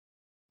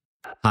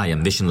Hi,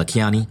 I'm Vishen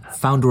Lakiani,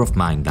 founder of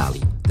Mind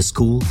Valley, the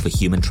school for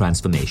human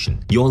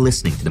transformation. You're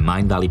listening to the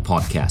Mind Valley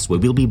podcast, where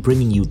we'll be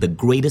bringing you the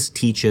greatest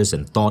teachers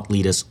and thought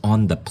leaders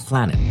on the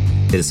planet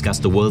to discuss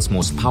the world's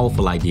most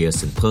powerful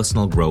ideas in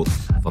personal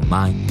growth for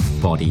mind,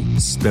 body,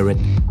 spirit,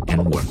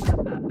 and work.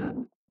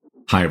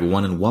 Hi,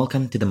 everyone, and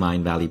welcome to the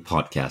Mind Valley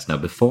podcast. Now,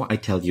 before I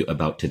tell you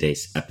about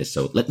today's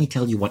episode, let me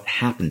tell you what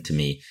happened to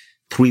me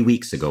 3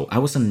 weeks ago. I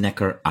was on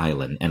Necker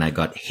Island, and I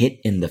got hit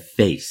in the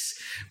face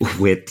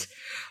with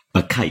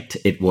a kite.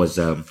 It was,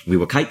 we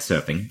were kite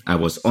surfing. I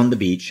was on the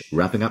beach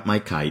wrapping up my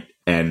kite,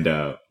 and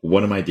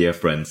one of my dear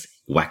friends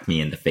whacked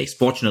me in the face.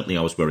 Fortunately,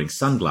 I was wearing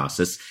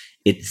sunglasses.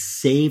 It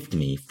saved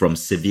me from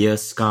severe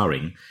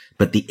scarring,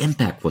 but the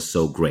impact was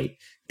so great.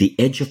 The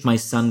edge of my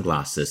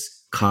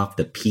sunglasses carved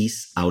a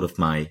piece out of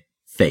my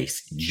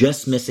face,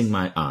 just missing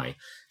my eye.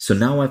 So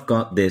now I've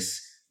got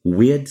this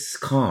weird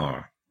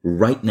scar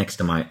right next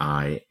to my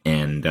eye,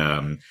 and,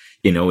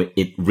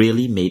 it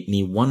really made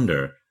me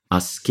wonder. Our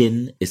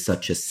skin is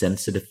such a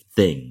sensitive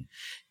thing.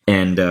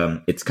 And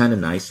it's kind of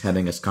nice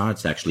having a scar.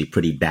 It's actually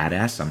pretty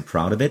badass. I'm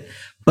proud of it.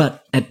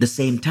 But at the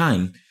same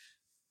time,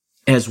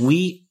 as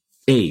we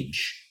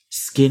age,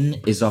 skin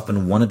is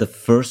often one of the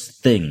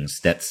first things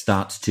that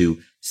starts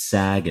to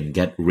sag and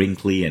get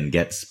wrinkly and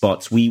get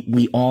spots.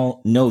 We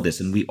all know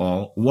this and we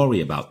all worry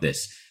about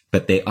this.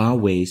 But there are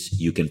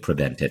ways you can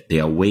prevent it.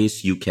 There are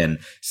ways you can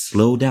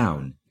slow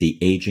down the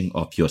aging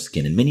of your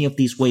skin. And many of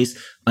these ways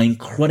are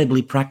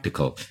incredibly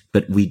practical,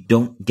 but we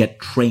don't get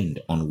trained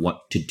on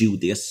what to do.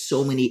 There are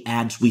so many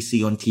ads we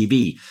see on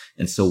TV.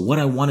 And so what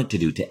I wanted to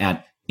do to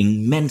add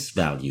immense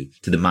value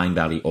to the Mind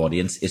Valley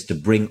audience is to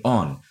bring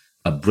on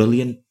a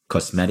brilliant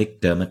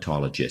cosmetic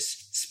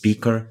dermatologist,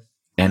 speaker,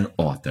 and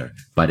author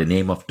by the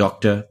name of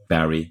Dr.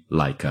 Barry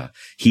Lycka.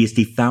 He is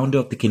the founder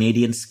of the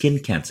Canadian Skin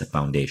Cancer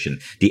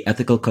Foundation, the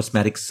Ethical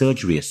Cosmetic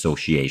Surgery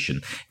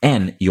Association,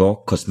 and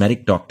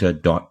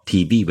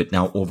YourCosmeticDoctor.tv with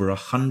now over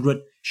 100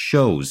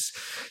 shows.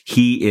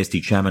 He is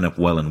the chairman of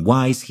Well and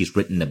Wise. He's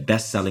written a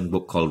best-selling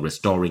book called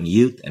Restoring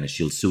Youth, and as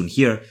you'll soon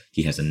hear,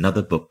 he has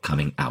another book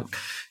coming out.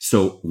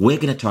 So we're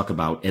going to talk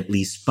about at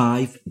least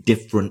 5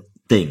 different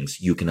things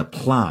you can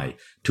apply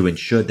to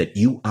ensure that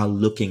you are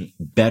looking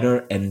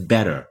better and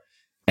better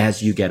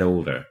as you get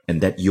older,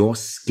 and that your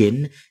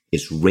skin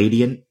is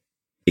radiant,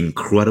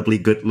 incredibly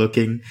good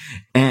looking,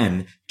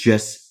 and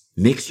just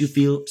makes you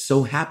feel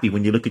so happy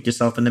when you look at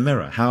yourself in the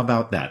mirror. How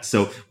about that?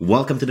 So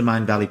welcome to the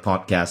Mind Valley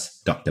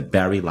podcast, Dr.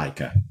 Barry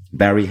Lycka.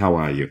 Barry, how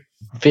are you?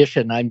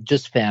 Vishen, I'm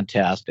just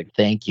fantastic.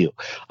 Thank you.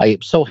 I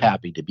am so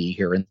happy to be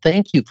here, and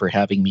thank you for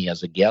having me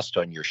as a guest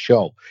on your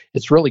show.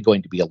 It's really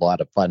going to be a lot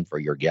of fun for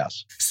your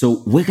guests.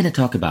 So we're going to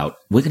talk about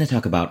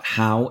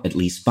how at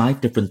least 5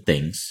 different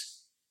things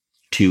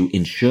to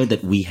ensure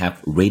that we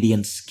have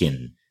radiant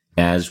skin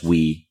as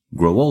we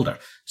grow older.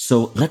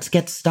 So let's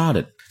get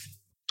started.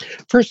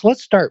 First,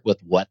 let's start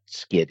with what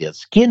skin is.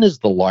 Skin is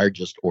the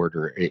largest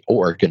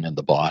organ in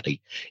the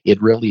body.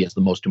 It really is the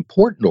most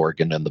important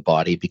organ in the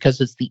body because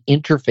it's the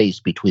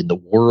interface between the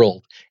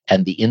world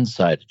and the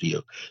inside of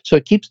you. So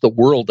it keeps the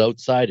world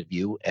outside of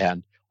you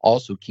and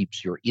also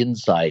keeps your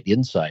inside.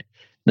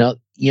 Now,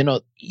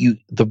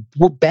 the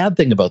bad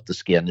thing about the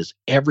skin is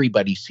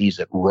everybody sees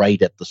it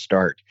right at the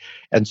start.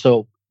 And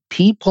so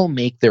people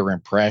make their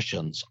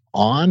impressions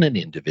on an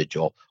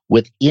individual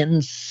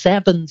within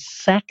 7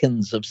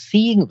 seconds of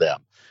seeing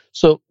them.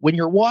 So when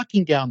you're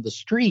walking down the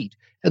street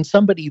and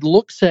somebody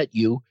looks at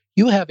you,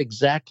 you have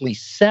exactly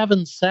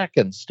 7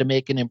 seconds to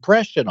make an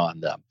impression on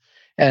them.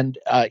 And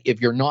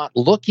if you're not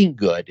looking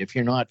good, if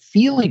you're not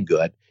feeling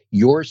good,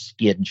 your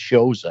skin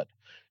shows it.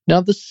 Now,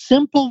 the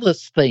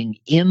simplest thing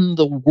in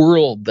the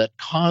world that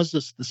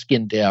causes the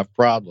skin to have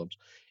problems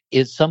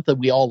is something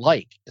we all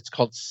like. It's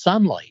called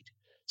sunlight.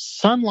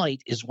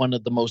 Sunlight is one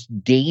of the most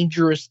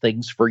dangerous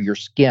things for your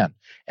skin,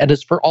 and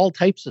it's for all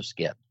types of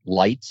skin.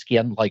 Light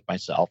skin like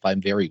myself, I'm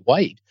very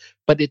white,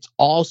 but it's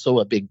also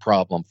a big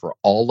problem for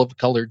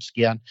olive-colored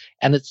skin,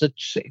 and it's an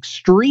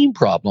extreme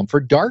problem for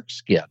dark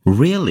skin.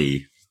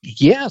 Really?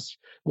 Yes.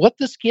 What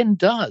the skin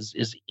does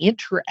is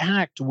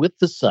interact with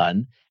the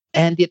sun,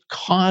 and it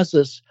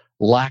causes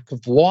lack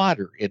of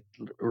water. It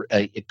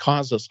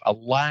causes a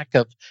lack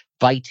of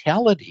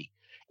vitality.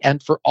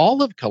 And for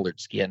olive-colored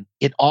skin,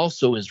 it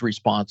also is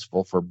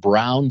responsible for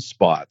brown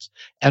spots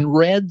and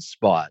red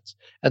spots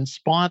and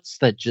spots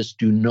that just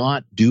do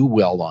not do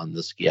well on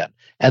the skin.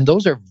 And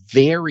those are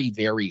very,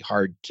 very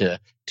hard to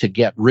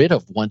get rid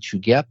of once you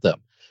get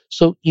them.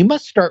 So you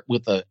must start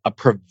with a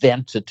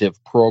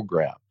preventative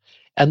program.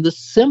 And the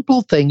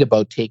simple thing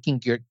about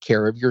taking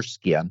care of your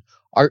skin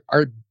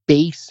are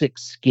basic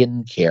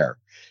skin care.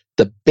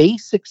 The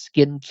basic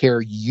skin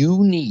care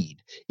you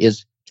need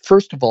is,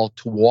 first of all,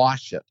 to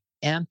wash it.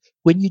 And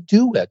when you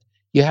do it,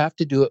 you have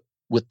to do it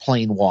with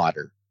plain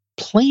water.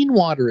 Plain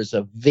water is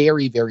a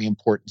very, very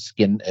important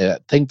skin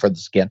thing for the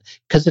skin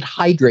because it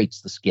hydrates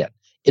the skin.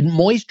 It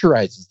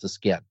moisturizes the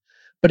skin.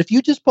 But if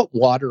you just put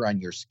water on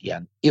your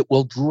skin, it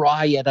will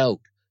dry it out.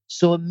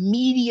 So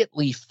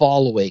immediately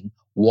following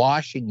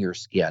washing your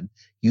skin,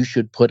 you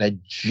should put a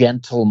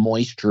gentle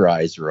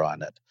moisturizer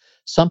on it.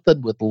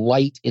 something with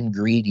light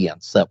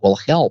ingredients that will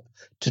help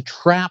to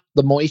trap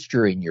the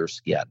moisture in your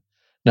skin.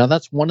 Now,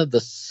 that's one of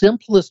the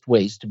simplest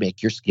ways to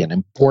make your skin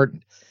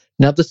important.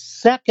 Now, the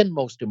second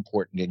most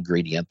important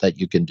ingredient that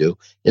you can do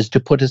is to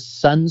put a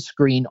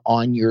sunscreen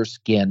on your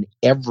skin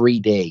every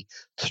day,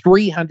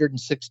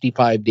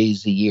 365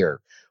 days a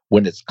year,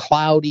 when it's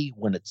cloudy,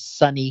 when it's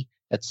sunny,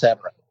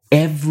 etc.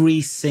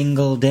 Every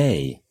single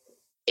day.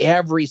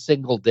 Every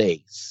single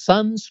day.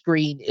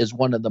 Sunscreen is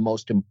one of the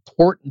most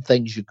important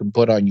things you can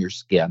put on your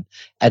skin,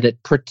 and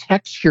it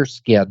protects your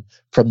skin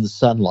from the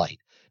sunlight.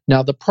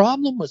 Now, the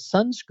problem with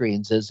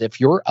sunscreens is if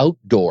you're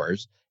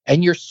outdoors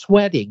and you're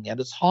sweating and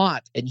it's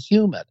hot and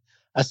humid,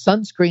 a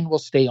sunscreen will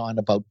stay on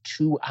about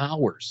 2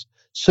 hours.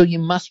 So you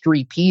must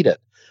repeat it.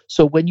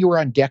 So when you were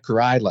on Decker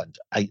Island,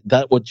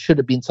 should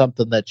have been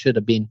something that should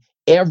have been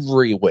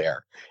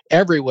everywhere.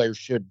 Everywhere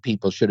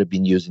people should have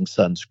been using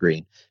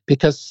sunscreen,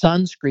 because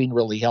sunscreen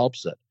really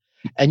helps it.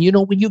 And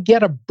when you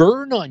get a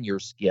burn on your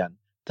skin,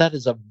 that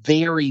is a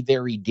very,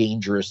 very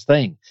dangerous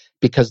thing,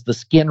 because the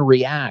skin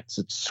reacts,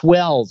 it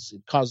swells,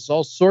 it causes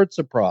all sorts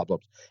of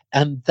problems.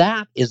 And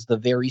that is the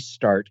very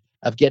start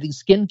of getting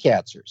skin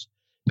cancers,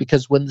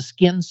 because when the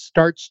skin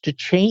starts to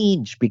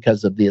change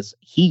because of this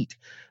heat,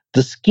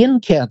 the skin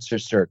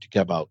cancers start to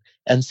come out,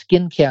 and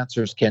skin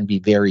cancers can be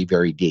very,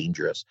 very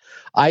dangerous.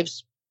 I've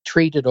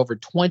treated over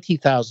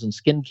 20,000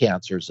 skin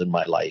cancers in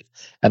my life,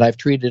 and I've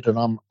treated it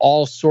on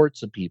all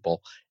sorts of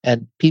people,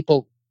 and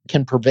people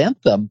can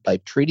prevent them by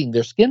treating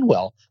their skin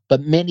well,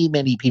 but many,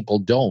 many people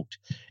don't.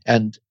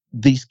 And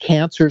these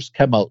cancers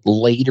come out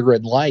later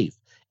in life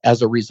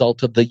as a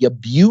result of the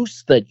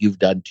abuse that you've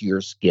done to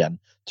your skin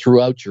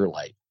throughout your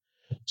life.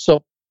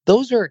 So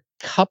those are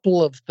a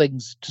couple of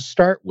things to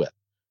start with.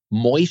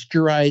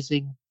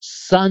 Moisturizing,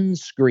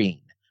 sunscreen.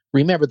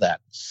 Remember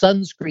that.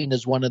 Sunscreen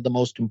is one of the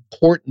most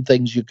important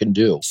things you can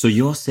do. So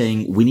you're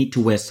saying we need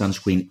to wear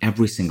sunscreen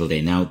every single day.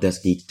 Now,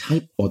 does the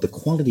type or the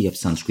quality of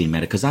sunscreen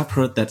matter? Because I've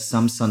heard that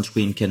some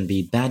sunscreen can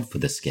be bad for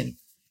the skin.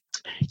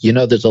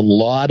 There's a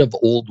lot of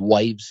old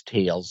wives'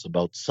 tales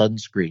about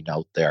sunscreen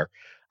out there.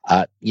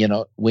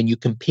 When you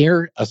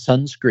compare a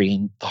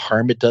sunscreen, the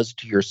harm it does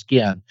to your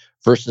skin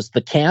versus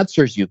the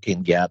cancers you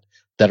can get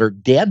that are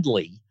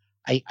deadly,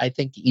 I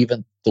think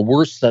even the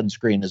worst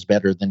sunscreen is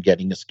better than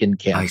getting a skin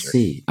cancer.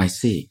 I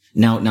see.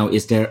 Now,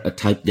 is there a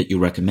type that you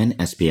recommend?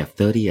 SPF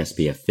 30,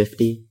 SPF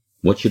 50?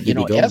 What should we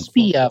be going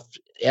for?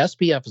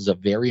 SPF is a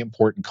very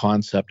important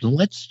concept, and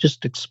let's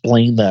just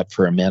explain that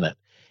for a minute.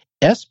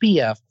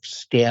 SPF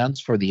stands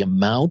for the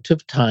amount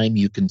of time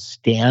you can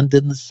stand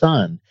in the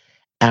sun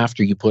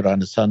after you put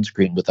on a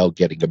sunscreen without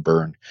getting a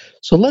burn.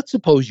 So let's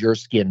suppose your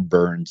skin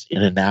burns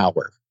in an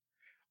hour.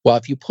 Well,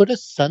 if you put a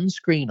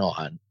sunscreen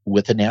on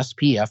with an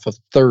SPF of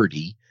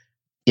 30,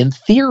 in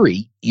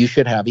theory, you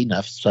should have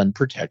enough sun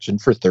protection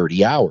for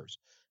 30 hours.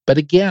 But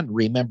again,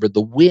 remember, the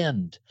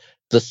wind,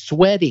 the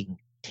sweating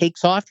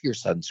takes off your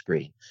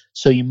sunscreen.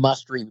 So you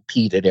must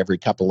repeat it every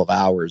couple of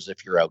hours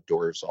if you're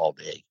outdoors all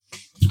day.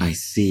 I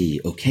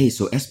see. Okay,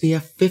 so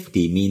SPF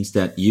 50 means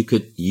that you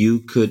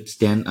could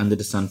stand under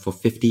the sun for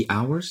 50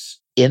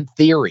 hours? In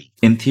theory.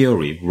 In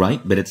theory,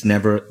 right? But it's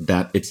never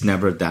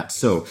that.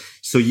 So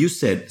you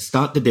said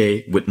start the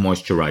day with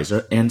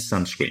moisturizer and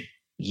sunscreen.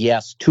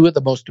 Yes, two of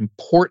the most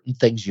important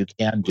things you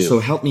can do. So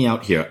help me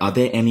out here. Are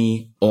there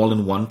any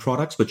all-in-one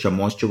products which are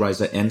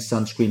moisturizer and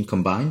sunscreen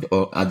combined,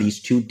 or are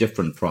these two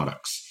different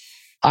products?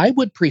 I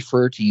would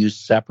prefer to use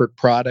separate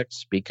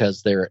products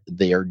because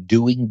they are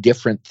doing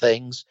different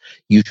things.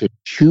 You should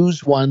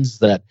choose ones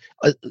that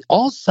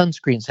all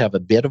sunscreens have a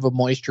bit of a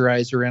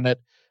moisturizer in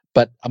it,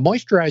 but a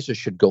moisturizer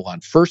should go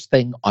on first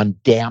thing on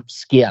damp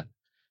skin,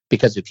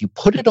 because if you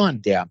put it on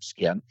damp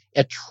skin,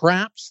 it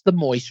traps the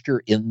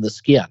moisture in the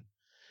skin.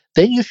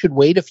 Then you should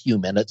wait a few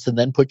minutes and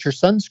then put your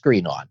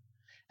sunscreen on,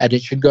 and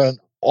it should go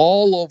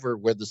all over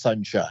where the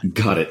sun shines.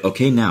 Got it.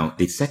 Okay, now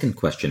the second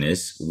question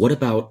is, what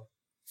about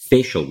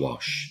facial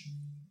wash?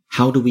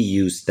 How do we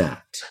use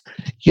that?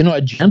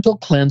 A gentle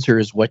cleanser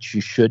is what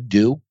you should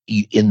do.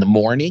 In the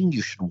morning,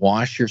 you should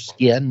wash your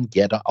skin,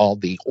 get all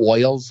the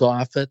oils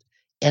off it.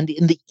 And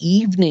in the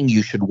evening,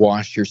 you should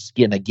wash your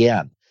skin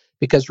again.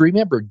 Because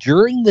remember,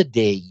 during the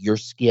day, your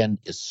skin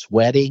is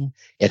sweating,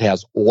 it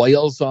has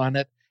oils on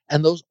it,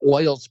 and those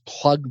oils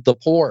plug the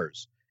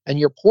pores. And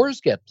your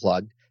pores get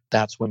plugged,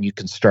 that's when you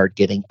can start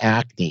getting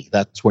acne.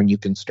 That's when you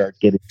can start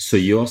getting... So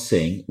you're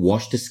saying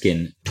wash the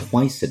skin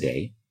twice a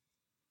day,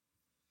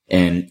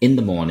 and in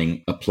the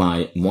morning,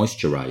 apply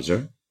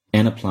moisturizer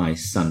and apply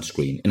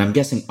sunscreen. And I'm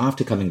guessing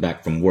after coming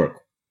back from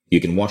work, you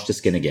can wash the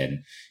skin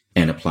again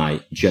and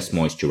apply just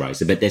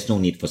moisturizer. But there's no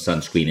need for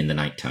sunscreen in the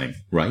nighttime,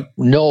 right?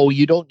 No,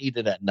 you don't need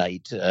it at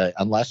night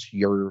unless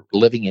you're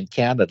living in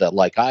Canada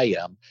like I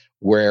am,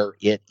 where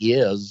it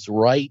is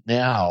right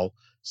now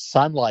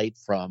sunlight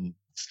from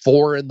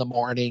 4 in the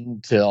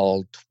morning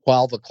till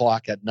 12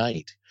 o'clock at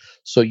night.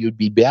 So you'd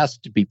be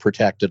best to be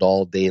protected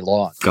all day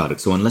long. Got it.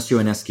 So unless you're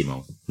an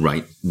Eskimo,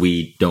 right,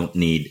 we won't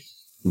need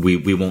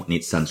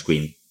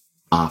sunscreen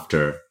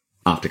after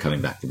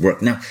coming back from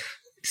work. Now,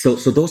 so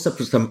those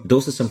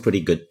are some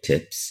pretty good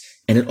tips.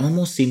 And it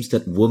almost seems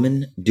that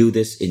women do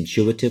this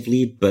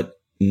intuitively, but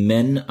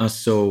men are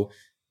so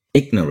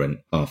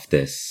ignorant of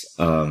this.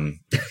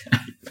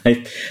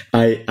 I,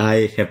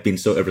 I have been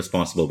so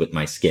irresponsible with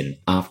my skin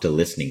after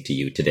listening to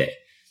you today.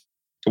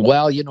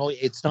 Well,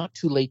 it's not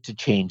too late to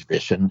change,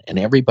 Vision, and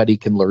everybody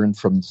can learn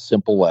from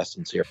simple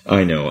lessons here.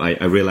 I know.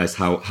 I realize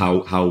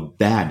how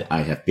bad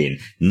I have been.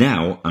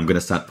 Now I'm going to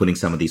start putting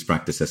some of these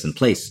practices in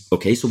place.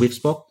 Okay, so we've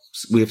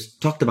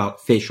talked about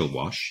facial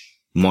wash,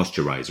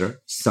 moisturizer,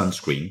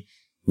 sunscreen.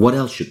 What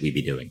else should we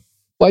be doing?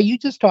 Well, you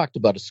just talked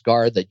about a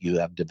scar that you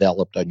have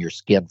developed on your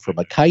skin from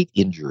a kite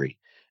injury.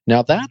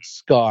 Now, that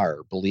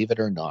scar, believe it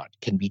or not,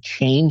 can be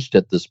changed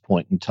at this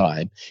point in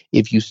time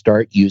if you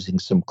start using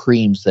some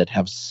creams that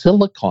have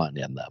silicone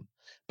in them.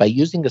 By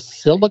using a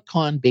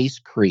silicone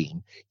based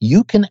cream,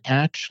 you can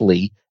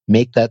actually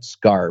make that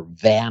scar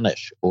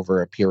vanish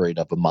over a period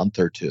of a month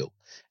or two.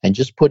 And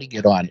just putting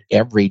it on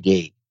every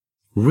day.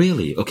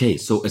 Really? Okay,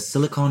 so a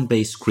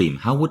silicone-based cream.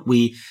 How would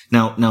we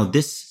now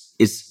this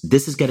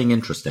is getting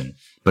interesting,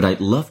 but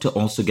I'd love to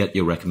also get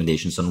your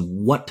recommendations on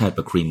what type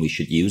of cream we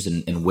should use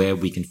and where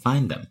we can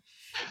find them.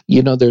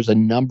 There's a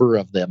number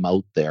of them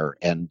out there,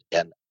 and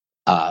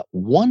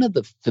one of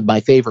my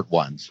favorite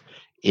ones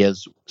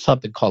is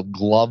something called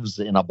gloves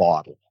in a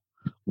bottle.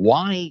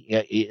 Why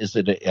is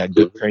it a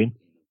good cream?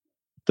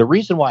 The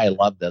reason why I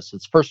love this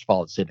is, first of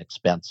all, it's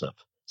inexpensive.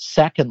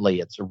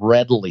 Secondly, it's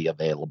readily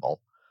available.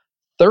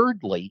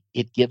 Thirdly,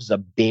 it gives a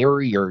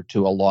barrier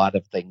to a lot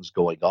of things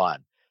going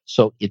on.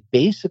 So it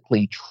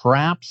basically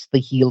traps the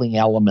healing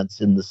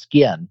elements in the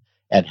skin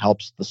and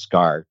helps the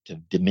scar to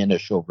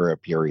diminish over a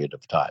period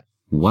of time.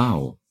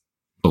 Wow.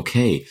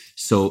 Okay,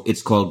 so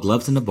it's called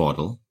Gloves in a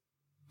Bottle.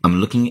 I'm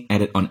looking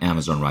at it on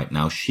Amazon right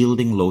now.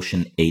 Shielding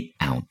lotion 8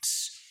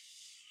 ounce.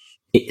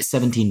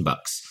 17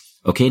 bucks.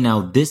 Okay,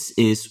 now this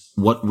is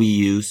what we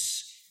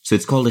use. So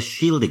it's called a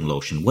shielding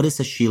lotion. What is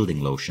a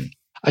shielding lotion?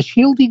 A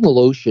shielding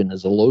lotion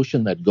is a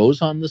lotion that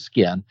goes on the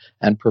skin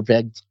and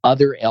prevents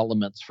other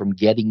elements from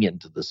getting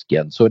into the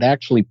skin. So it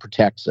actually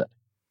protects it.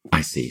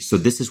 I see. So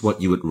this is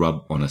what you would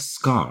rub on a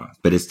scar,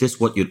 but is this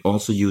what you'd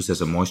also use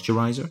as a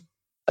moisturizer?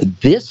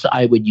 This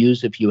I would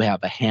use if you have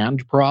a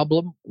hand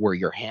problem where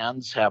your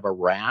hands have a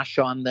rash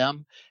on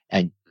them.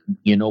 And,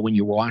 when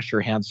you wash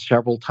your hands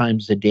several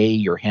times a day,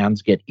 your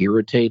hands get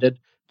irritated.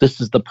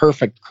 This is the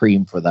perfect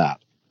cream for that.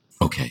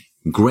 Okay,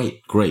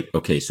 great, great.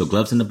 Okay, so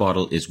gloves in the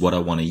bottle is what I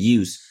want to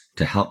use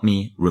to help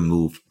me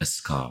remove a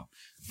scar.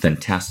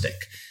 Fantastic.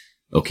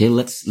 Okay,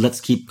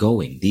 let's keep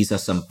going. These are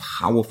some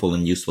powerful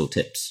and useful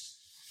tips.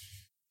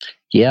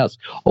 Yes.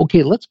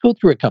 Okay, let's go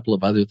through a couple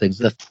of other things.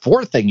 The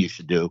fourth thing you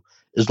should do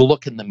is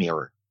look in the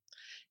mirror.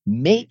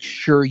 Make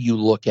sure you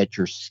look at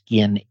your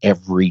skin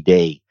every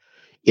day.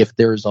 If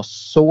there's a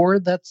sore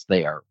that's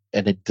there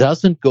and it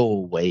doesn't go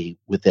away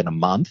within a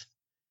month,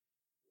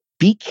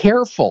 be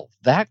careful.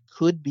 That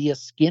could be a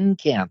skin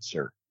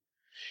cancer.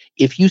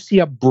 If you see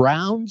a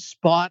brown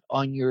spot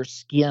on your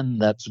skin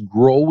that's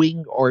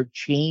growing or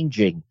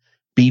changing,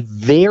 be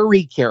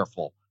very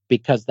careful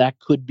because that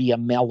could be a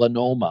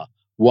melanoma,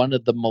 one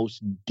of the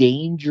most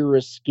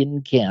dangerous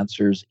skin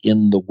cancers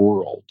in the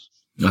world.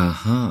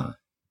 Uh-huh.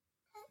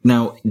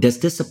 Now, does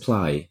this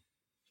apply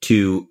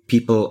to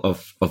people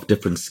of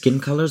different skin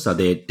colors? Are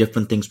there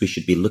different things we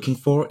should be looking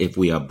for if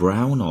we are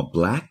brown or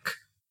black?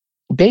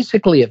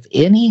 Basically, if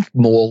any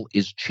mole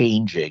is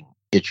changing,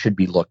 it should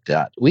be looked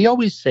at. We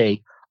always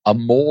say a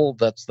mole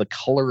that's the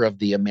color of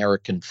the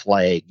American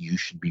flag, you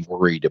should be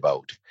worried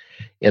about.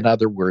 In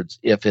other words,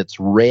 if it's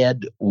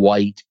red,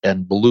 white,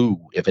 and blue,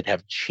 if it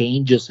have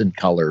changes in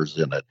colors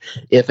in it,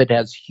 if it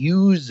has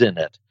hues in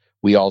it,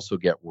 we also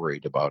get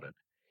worried about it.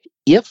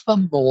 If a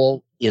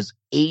mole is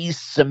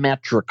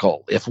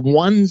asymmetrical, if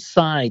one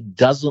side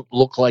doesn't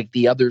look like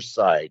the other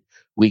side,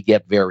 we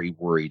get very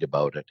worried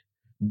about it.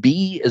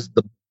 B is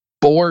the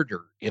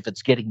border. If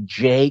it's getting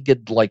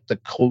jagged like the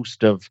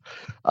coast of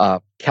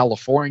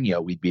California,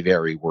 we'd be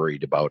very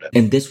worried about it.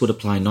 And this would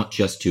apply not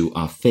just to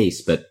our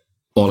face, but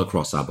all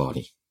across our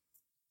body.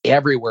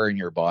 Everywhere in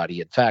your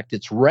body. In fact,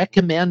 it's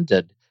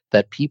recommended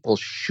that people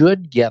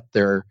should get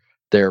their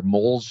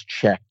moles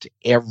checked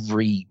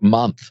every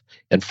month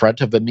in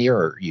front of a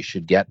mirror. You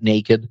should get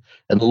naked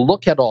and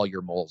look at all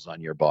your moles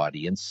on your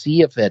body and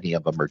see if any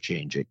of them are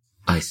changing.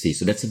 I see.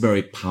 So that's a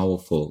very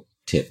powerful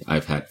tip.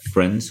 I've had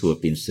friends who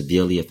have been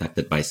severely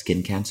affected by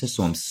skin cancer,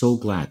 so I'm so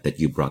glad that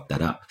you brought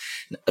that up.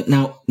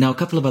 Now a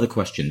couple of other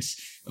questions.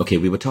 Okay,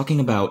 we're talking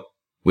about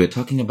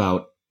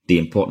the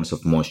importance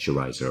of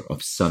moisturizer, of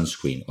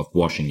sunscreen, of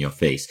washing your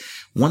face.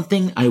 One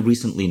thing I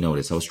recently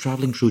noticed, I was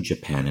traveling through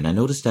Japan and I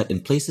noticed that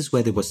in places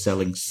where they were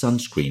selling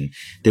sunscreen,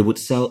 they would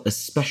sell a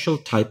special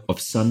type of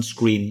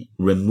sunscreen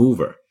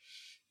remover.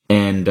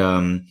 And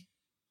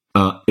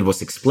it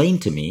was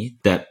explained to me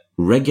that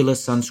regular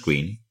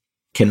sunscreen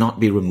cannot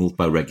be removed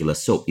by regular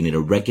soap.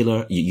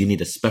 You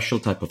need a special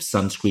type of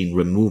sunscreen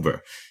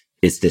remover.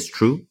 Is this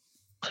true?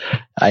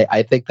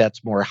 I think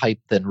that's more hype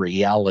than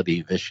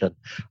reality, Vishen.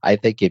 I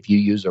think if you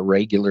use a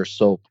regular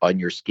soap on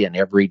your skin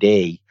every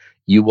day,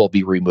 you will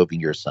be removing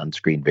your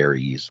sunscreen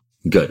very easily.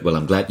 Good. Well,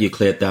 I'm glad you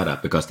cleared that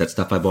up because that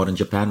stuff I bought in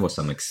Japan was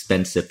some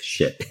expensive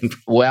shit.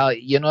 Well,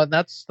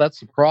 that's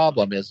the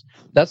problem. Is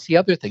That's the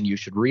other thing you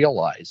should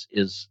realize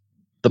is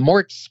the more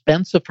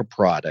expensive a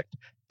product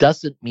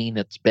doesn't mean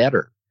it's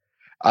better.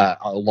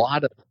 A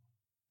lot of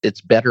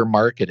it's better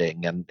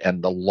marketing,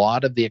 and a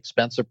lot of the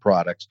expensive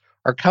products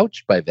are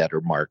couched by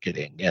better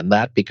marketing, and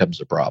that becomes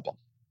a problem.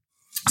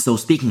 So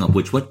speaking of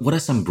which, what are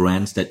some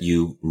brands that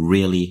you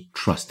really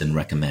trust and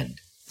recommend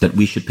that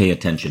we should pay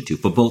attention to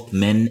for both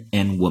men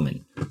and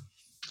women?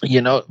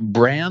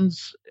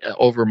 Brands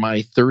over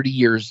my 30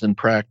 years in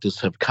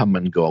practice have come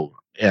and go,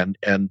 and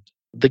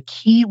the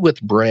key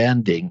with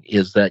branding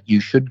is that you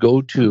should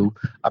go to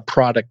a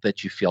product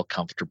that you feel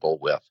comfortable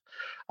with,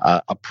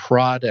 a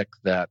product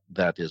that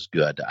is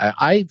good.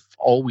 I've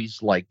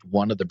always liked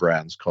one of the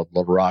brands called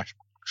La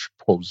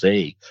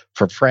Roche-Posay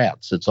for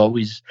France. It's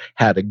always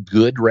had a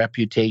good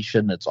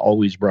reputation. It's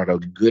always brought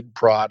out good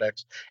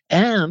products,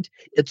 and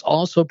it's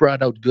also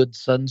brought out good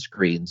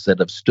sunscreens that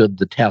have stood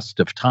the test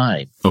of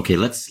time. Okay,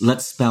 let's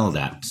spell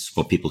that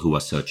for people who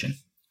are searching.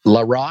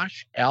 La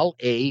Roche,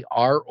 Laroche,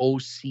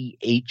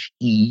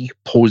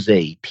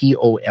 Posay,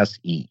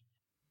 Pose.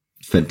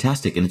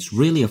 Fantastic, and it's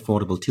really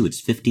affordable too. It's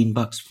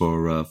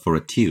 $15 for a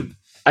tube.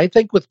 I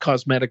think with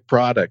cosmetic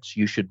products,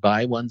 you should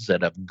buy ones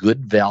that have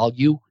good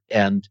value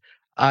and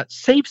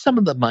save some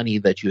of the money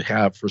that you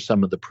have for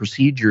some of the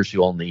procedures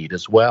you'll need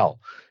as well.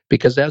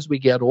 Because as we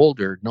get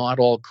older, not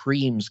all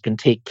creams can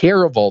take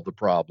care of all the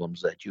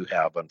problems that you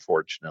have,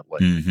 unfortunately.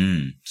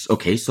 Mm-hmm.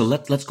 Okay, so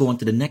let's go on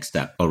to the next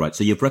step. All right,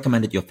 so you've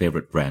recommended your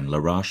favorite brand, La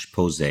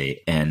Roche-Posay,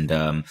 and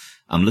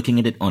I'm looking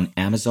at it on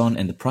Amazon,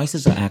 and the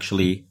prices are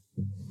actually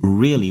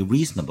really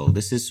reasonable.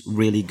 This is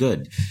really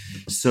good.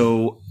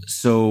 So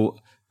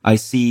I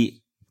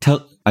see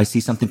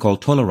something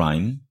called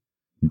Tolerine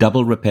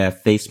Double Repair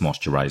Face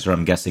Moisturizer.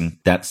 I'm guessing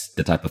that's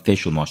the type of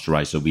facial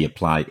moisturizer we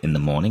apply in the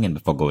morning and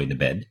before going to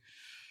bed.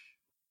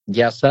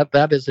 Yes,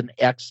 that is an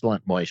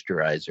excellent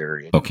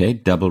moisturizer. Okay,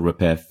 Double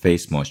Repair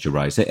Face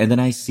Moisturizer. And then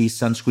I see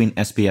sunscreen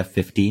SPF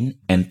 15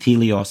 and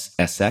Telios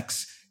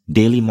SX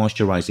Daily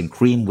Moisturizing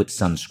Cream with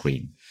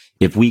Sunscreen.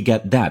 If we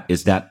get that,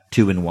 is that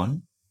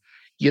 2-in-1?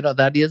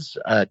 That is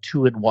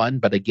 2-in-1,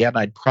 but again,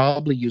 I'd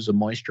probably use a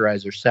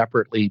moisturizer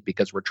separately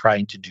because we're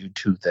trying to do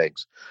two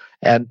things.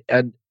 And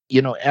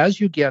as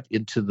you get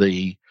into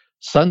the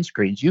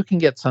sunscreens, you can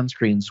get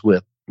sunscreens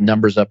with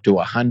numbers up to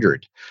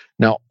 100.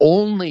 Now,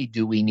 only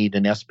do we need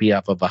an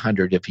SPF of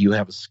 100 if you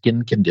have a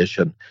skin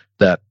condition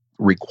that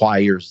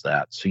requires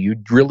that. So you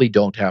really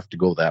don't have to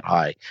go that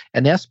high.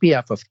 An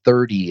SPF of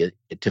 30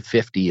 to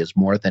 50 is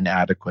more than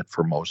adequate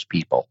for most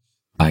people.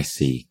 I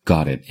see.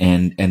 Got it.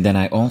 And then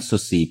I also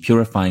see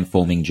purifying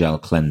foaming gel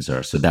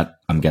cleanser. So that,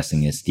 I'm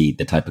guessing, is the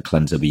type of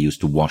cleanser we use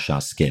to wash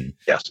our skin.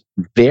 Yes.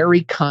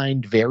 Very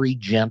kind, very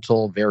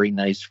gentle, very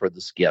nice for the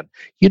skin.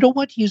 You don't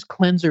want to use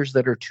cleansers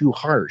that are too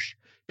harsh,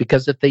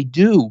 because if they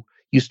do,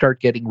 you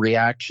start getting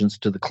reactions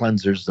to the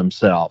cleansers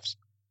themselves.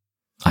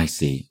 I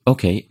see.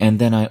 Okay. And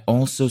then I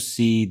also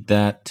see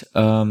that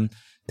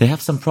they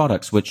have some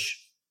products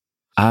which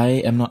I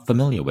am not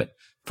familiar with.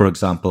 For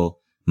example,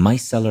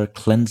 Micellar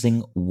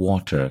Cleansing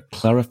Water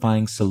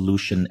Clarifying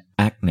Solution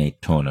Acne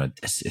Toner.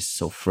 This is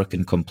so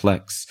freaking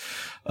complex.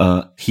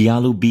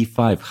 Hyalu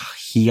B5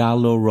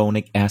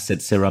 Hyaluronic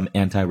Acid Serum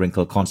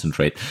Anti-Wrinkle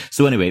Concentrate.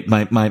 So anyway,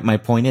 my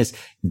point is,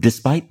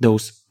 despite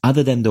those,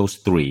 other than those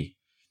three,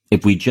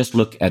 if we just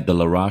look at the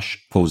La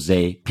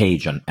Roche-Posay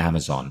page on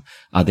Amazon,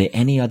 are there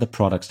any other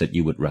products that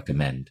you would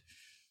recommend?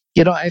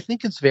 I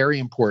think it's very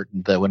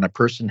important that when a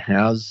person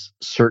has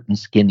certain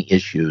skin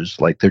issues,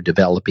 like they're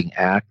developing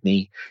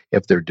acne,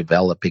 if they're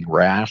developing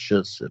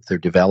rashes, if they're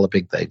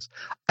developing things,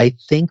 I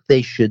think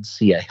they should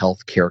see a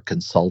healthcare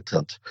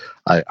consultant,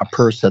 a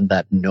person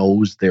that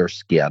knows their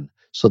skin,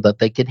 so that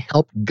they can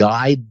help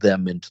guide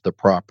them into the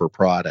proper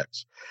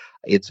products.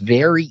 It's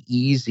very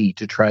easy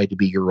to try to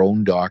be your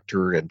own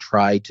doctor and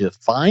try to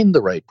find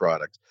the right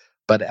products.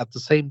 But at the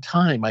same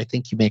time, I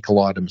think you make a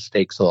lot of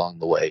mistakes along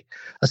the way.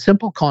 A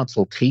simple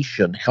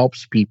consultation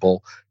helps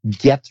people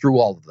get through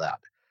all of that.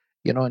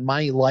 In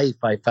my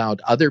life, I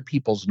found other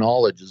people's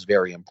knowledge is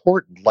very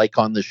important, like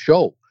on the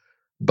show.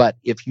 But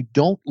if you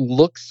don't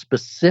look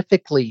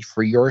specifically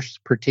for your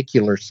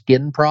particular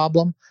skin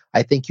problem,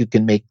 I think you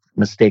can make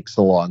mistakes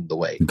along the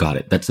way. Got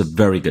it. That's a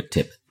very good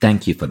tip.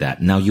 Thank you for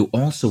that. Now, you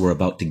also were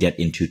about to get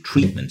into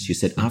treatments. You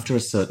said after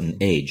a certain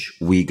age,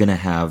 we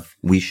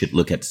should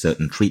look at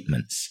certain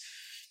treatments.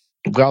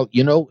 Well,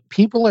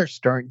 people are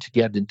starting to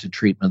get into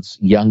treatments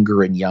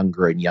younger and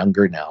younger and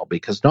younger now,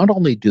 because not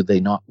only do they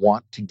not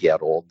want to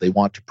get old, they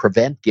want to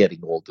prevent getting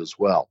old as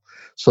well.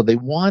 So they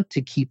want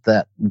to keep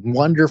that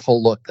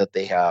wonderful look that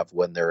they have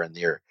when they're in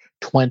their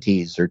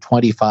 20s or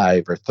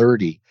 25 or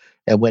 30.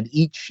 And when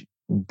each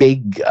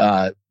big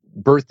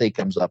birthday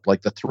comes up,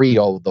 like the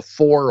 3-0, the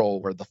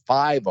 4-0, or the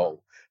 5-0,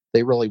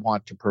 they really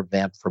want to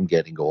prevent from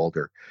getting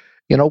older.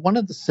 One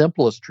of the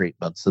simplest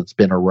treatments that's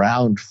been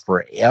around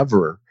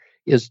forever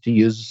is to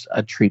use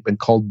a treatment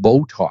called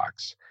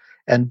Botox.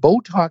 And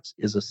Botox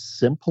is a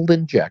simple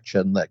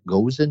injection that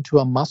goes into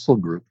a muscle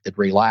group. It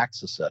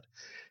relaxes it.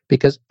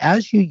 Because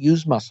as you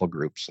use muscle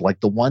groups, like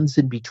the ones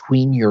in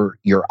between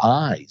your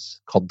eyes,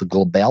 called the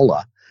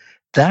glabella,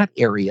 that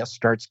area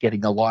starts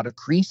getting a lot of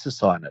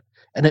creases on it.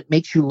 And it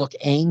makes you look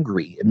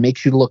angry. It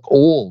makes you look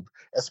old,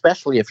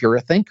 especially if you're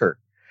a thinker.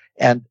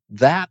 And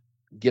that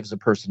gives a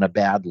person a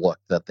bad look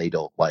that they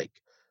don't like.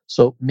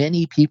 So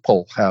many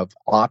people have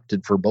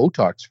opted for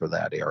Botox for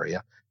that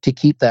area to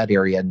keep that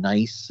area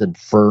nice and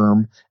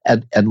firm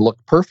and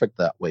look perfect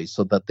that way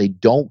so that they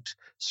don't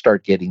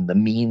start getting the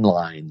mean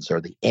lines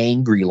or the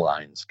angry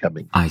lines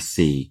coming. I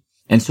see.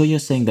 And so you're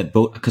saying that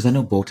because I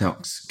know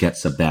Botox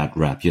gets a bad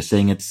rap. You're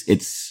saying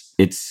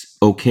it's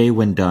okay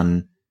when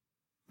done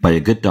by a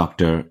good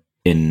doctor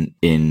in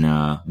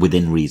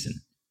within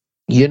reason.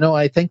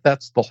 I think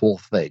that's the whole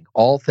thing.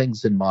 All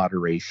things in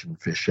moderation,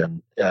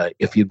 Fishin.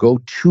 If you go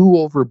too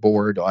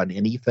overboard on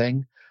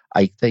anything,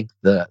 I think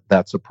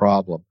that's a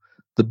problem.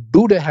 The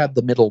Buddha had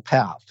the middle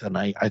path, and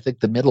I think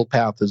the middle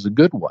path is a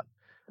good one.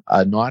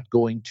 Not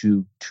going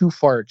to too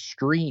far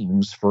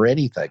extremes for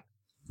anything.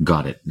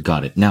 Got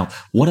it. Now,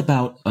 what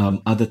about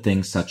other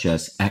things such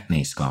as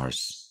acne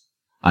scars?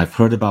 I've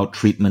heard about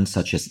treatments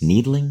such as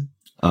needling.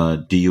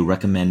 Do you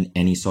recommend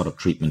any sort of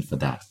treatment for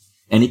that?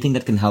 Anything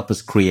that can help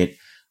us create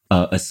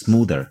a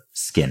smoother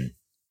skin?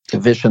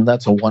 Vishen,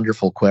 that's a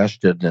wonderful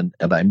question.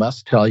 And I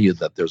must tell you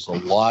that there's a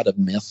lot of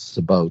myths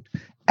about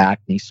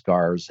acne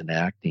scars and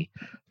acne.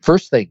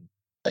 First thing,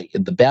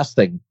 the best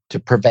thing to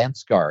prevent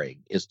scarring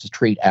is to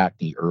treat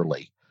acne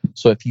early.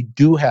 So if you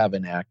do have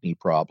an acne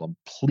problem,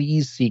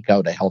 please seek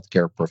out a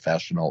healthcare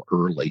professional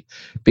early,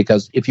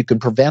 because if you can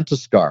prevent a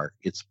scar,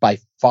 it's by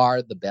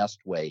far the best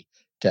way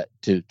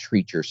to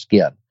treat your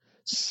skin.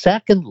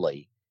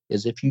 Secondly,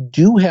 is if you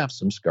do have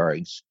some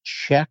scarring,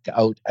 check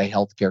out a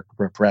healthcare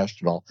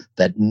professional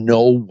that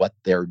know what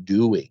they're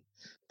doing,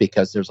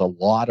 because there's a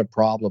lot of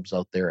problems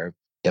out there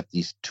if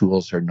these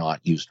tools are not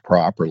used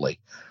properly.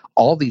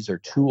 All these are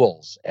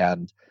tools,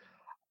 and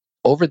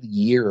over the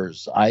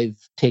years,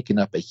 I've taken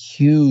up a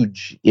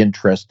huge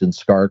interest in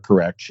scar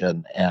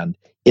correction, and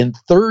in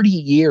 30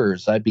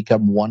 years, I've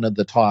become one of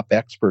the top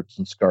experts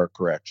in scar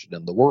correction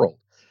in the world.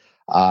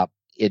 Uh,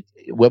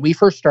 when we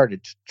first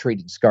started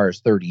treating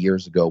scars 30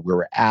 years ago, we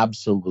were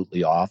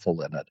absolutely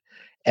awful in it.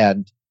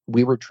 And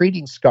we were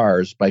treating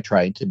scars by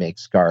trying to make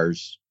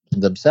scars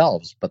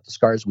themselves, but the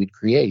scars we'd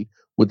create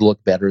would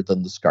look better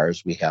than the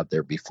scars we had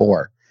there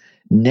before.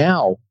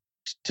 Now,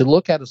 to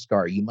look at a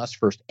scar, you must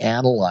first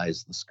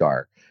analyze the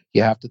scar.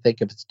 You have to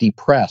think if it's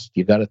depressed.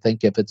 You got to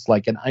think if it's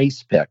like an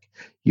ice pick.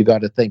 You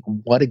got to think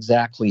what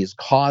exactly is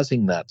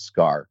causing that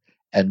scar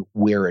and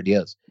where it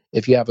is.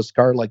 If you have a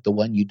scar like the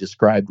one you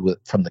described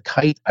from the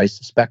kite, I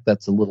suspect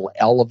that's a little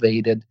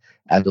elevated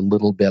and a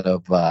little bit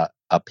of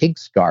a pink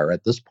scar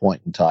at this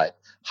point in time.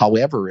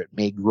 However, it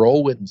may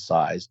grow in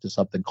size to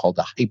something called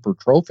a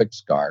hypertrophic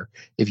scar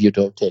if you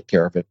don't take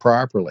care of it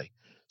properly.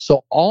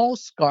 So all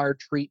scar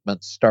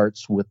treatment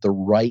starts with the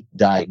right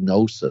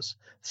diagnosis,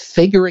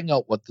 figuring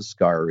out what the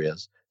scar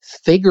is,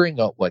 figuring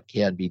out what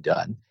can be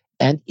done,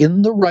 and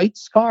in the right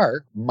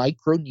scar,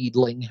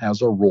 microneedling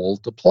has a role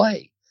to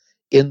play.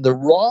 In the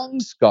wrong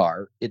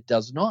scar, it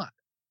does not.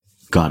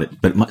 Got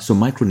it. But so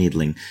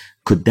microneedling,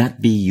 could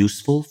that be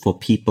useful for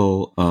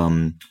people?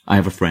 I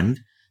have a friend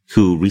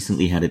who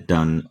recently had it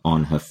done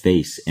on her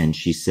face, and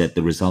she said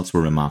the results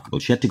were remarkable.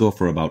 She had to go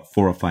for about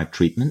 4 or 5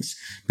 treatments,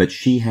 but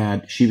she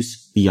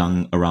was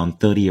young, around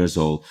 30 years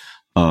old,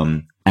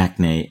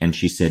 acne, and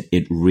she said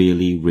it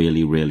really,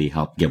 really, really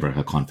helped give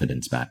her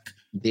confidence back.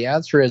 The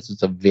answer is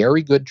it's a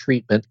very good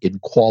treatment in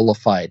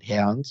qualified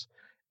hands.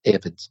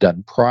 If it's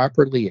done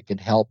properly, it can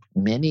help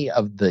many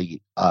of the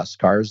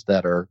scars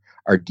that are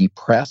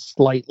depressed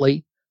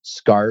slightly,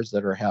 scars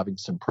that are having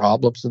some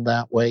problems in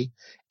that way.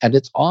 And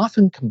it's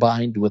often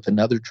combined with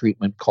another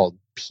treatment called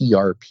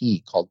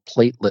PRP, called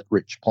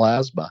platelet-rich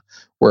plasma,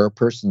 where a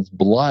person's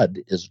blood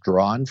is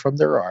drawn from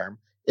their arm,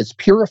 it's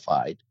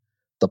purified,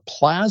 the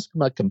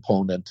plasma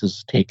component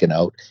is taken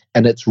out,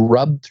 and it's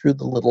rubbed through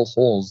the little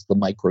holes the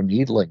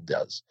microneedling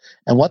does.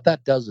 And what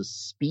that does is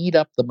speed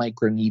up the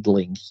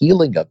microneedling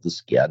healing of the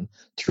skin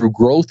through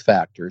growth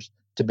factors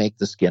to make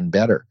the skin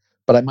better.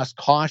 But I must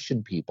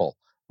caution people,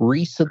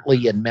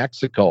 recently in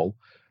Mexico,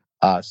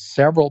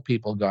 several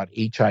people got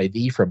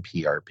HIV from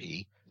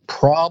PRP,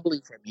 probably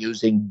from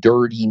using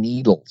dirty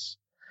needles.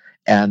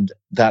 And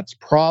that's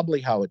probably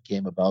how it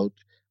came about.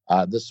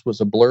 This was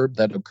a blurb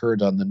that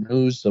occurred on the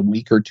news a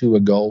week or two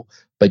ago,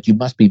 but you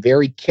must be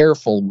very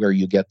careful where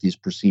you get these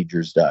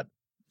procedures done.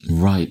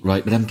 Right.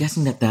 But I'm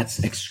guessing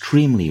that's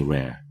extremely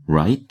rare,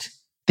 right?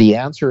 The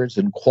answer is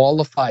in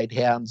qualified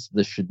hands,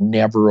 this should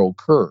never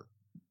occur.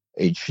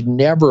 It should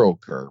never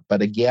occur.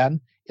 But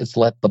again, it's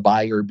let the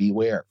buyer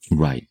beware.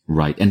 Right.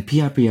 And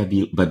PRP,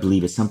 I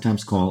believe, is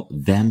sometimes called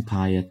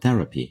vampire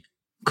therapy,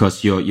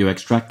 because you're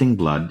extracting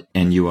blood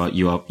and you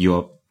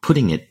are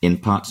putting it in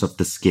parts of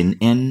the skin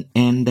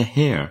and the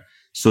hair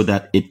so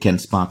that it can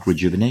spark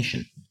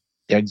rejuvenation.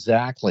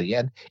 Exactly.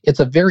 And it's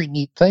a very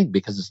neat thing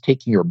because it's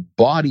taking your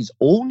body's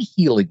own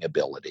healing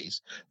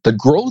abilities, the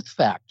growth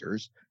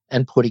factors,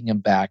 and putting them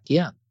back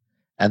in.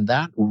 And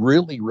that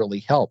really, really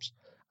helps.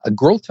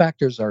 Growth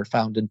factors are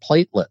found in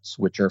platelets,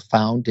 which are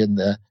found in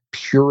the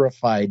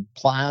purified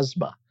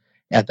plasma.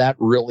 And that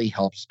really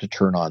helps to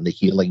turn on the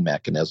healing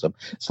mechanism.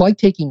 It's like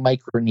taking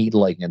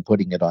microneedling and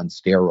putting it on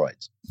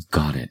steroids.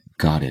 Got it.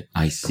 Got it.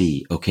 I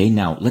see. Okay,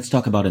 now let's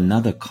talk about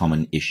another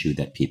common issue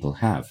that people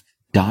have.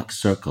 Dark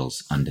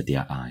circles under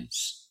their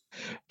eyes.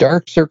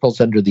 Dark circles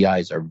under the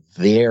eyes are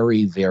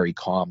very, very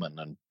common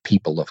in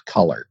people of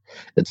color.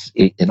 It's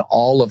in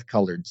all of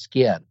colored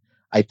skin.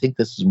 I think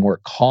this is more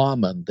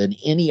common than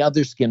any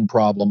other skin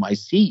problem I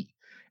see.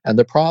 And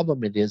the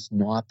problem, it is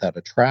not that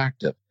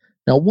attractive.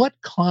 Now, what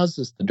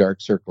causes the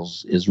dark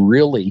circles is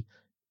really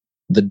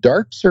the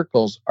dark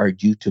circles are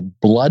due to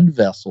blood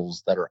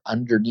vessels that are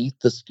underneath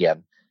the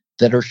skin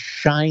that are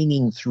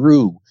shining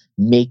through,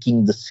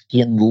 making the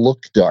skin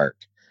look dark.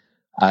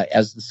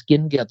 As the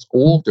skin gets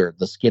older,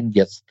 the skin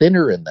gets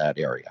thinner in that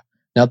area.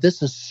 Now,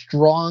 this is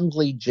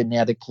strongly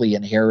genetically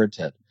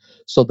inherited.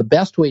 So the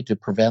best way to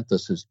prevent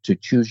this is to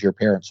choose your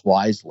parents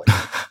wisely.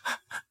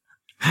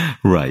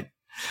 Right.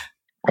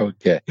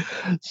 Okay.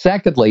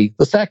 Secondly,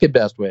 the second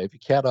best way, if you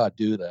cannot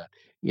do that,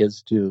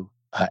 is to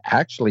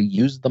actually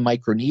use the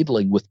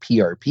microneedling with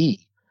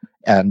PRP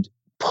and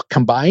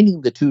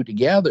combining the two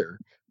together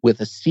with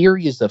a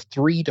series of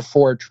 3 to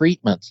 4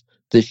 treatments.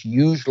 This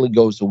usually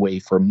goes away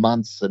for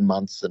months and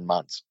months and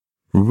months.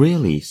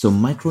 Really? So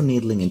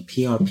microneedling and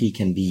PRP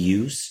can be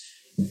used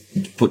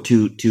for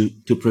to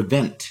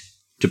prevent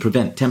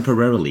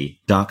temporarily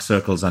dark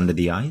circles under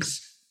the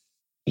eyes?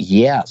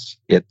 Yes,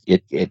 it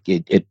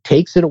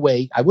takes it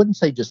away. I wouldn't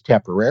say just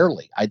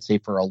temporarily. I'd say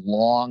for a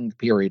long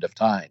period of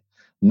time.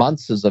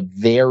 Months is a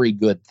very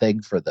good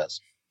thing for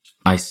this.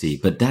 I see,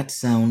 but that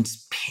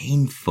sounds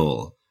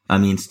painful. I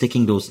mean,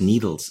 sticking those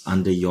needles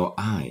under your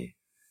eye.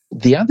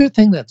 The other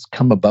thing that's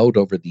come about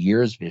over the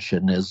years,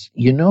 Vishen, is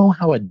you know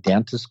how a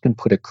dentist can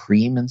put a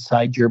cream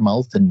inside your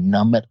mouth and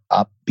numb it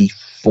up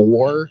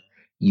before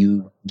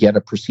you get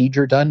a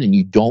procedure done and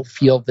you don't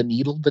feel the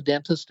needle the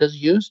dentist has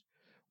used?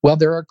 Well,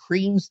 there are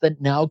creams that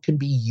now can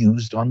be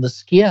used on the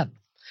skin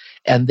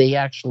and they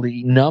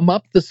actually numb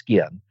up the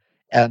skin.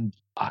 And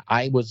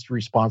I was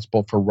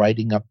responsible for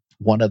writing up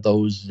one of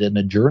those in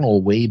a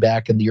journal way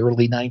back in the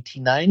early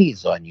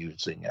 1990s on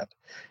using it.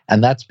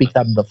 And that's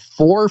become the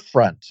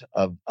forefront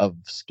of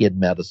skin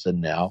medicine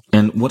now.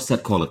 And what's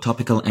that called? A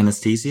topical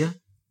anesthesia?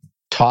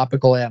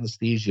 Topical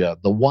anesthesia.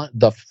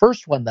 The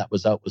first one that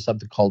was out was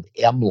something called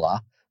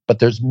EMLA, but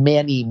there's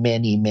many,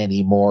 many,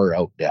 many more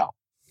out now.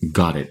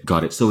 Got it.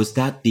 Got it. So is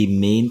that the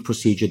main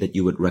procedure that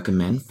you would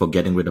recommend for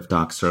getting rid of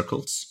dark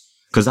circles?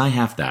 Because I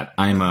have that.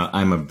 I'm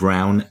a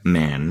brown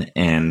man,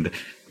 and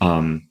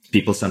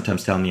people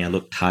sometimes tell me I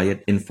look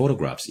tired in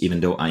photographs, even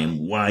though I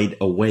am wide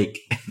awake.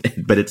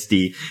 But it's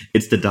the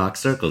dark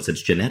circles.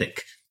 It's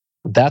genetic.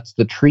 That's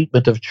the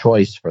treatment of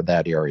choice for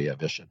that area,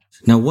 Vishen.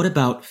 Now, what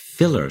about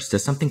fillers?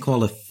 There's something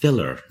called a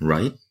filler,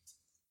 right?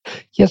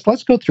 Yes,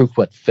 let's go through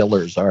what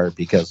fillers are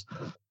because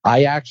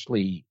I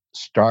actually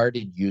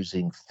started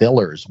using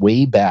fillers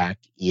way back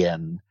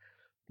in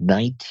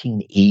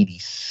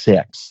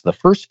 1986. The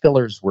first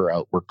fillers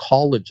were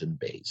collagen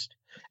based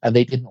and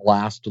they didn't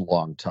last a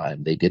long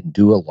time. They didn't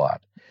do a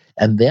lot.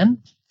 And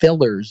then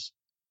fillers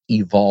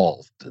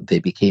evolved. They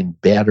became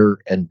better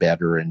and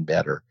better and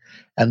better.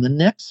 And the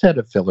next set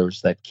of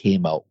fillers that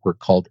came out were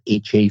called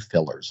HA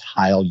fillers,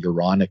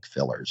 hyaluronic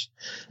fillers,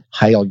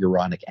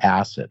 hyaluronic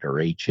acid, or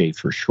HA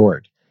for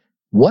short.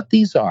 What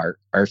these are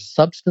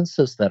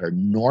substances that are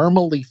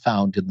normally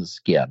found in the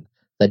skin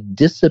that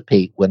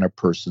dissipate when a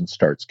person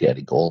starts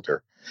getting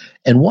older.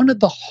 And one of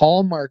the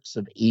hallmarks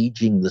of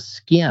aging the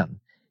skin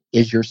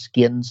is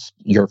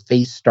your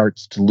face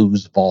starts to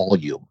lose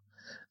volume.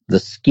 The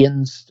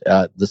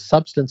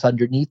substance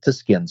underneath the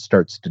skin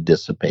starts to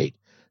dissipate.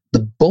 The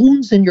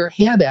bones in your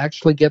head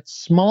actually get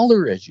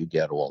smaller as you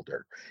get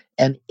older,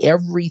 and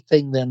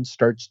everything then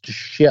starts to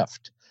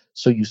shift.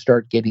 So you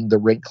start getting the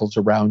wrinkles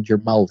around your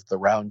mouth,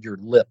 around your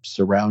lips,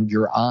 around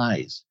your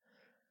eyes.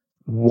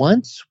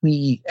 Once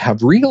we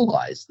have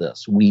realized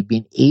this, we've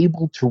been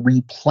able to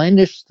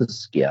replenish the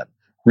skin,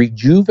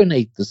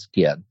 rejuvenate the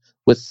skin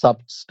with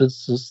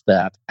substances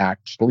that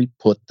actually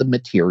put the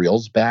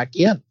materials back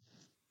in.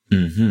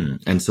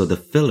 And so the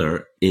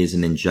filler is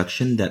an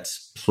injection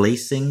that's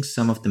placing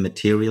some of the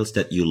materials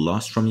that you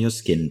lost from your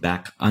skin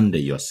back under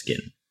your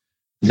skin.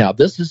 Now,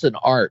 this is an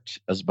art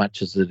as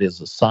much as it is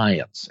a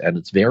science, and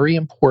it's very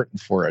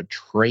important for a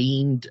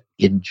trained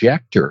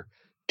injector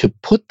to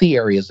put the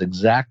areas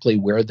exactly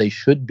where they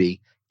should be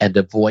and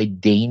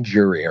avoid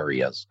danger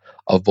areas,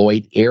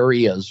 avoid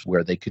areas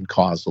where they can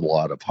cause a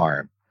lot of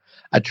harm.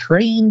 A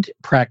trained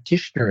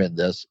practitioner in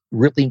this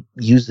really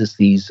uses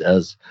these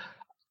as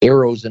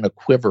arrows in a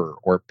quiver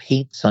or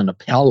paints on a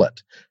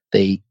pellet.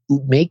 They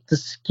make the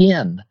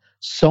skin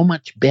so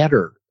much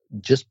better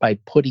just by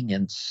putting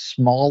in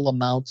small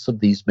amounts of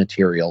these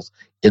materials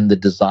in the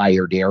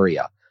desired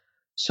area.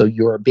 So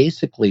you're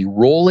basically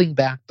rolling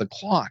back the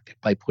clock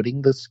by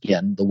putting the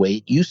skin the way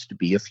it used to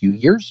be a few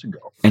years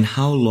ago. And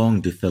how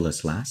long do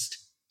fillers last?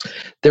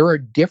 There are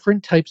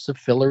different types of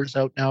fillers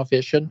out now,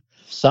 Vishen.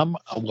 Some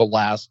will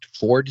last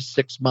 4 to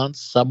 6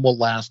 months, some will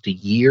last a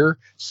year,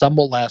 some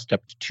will last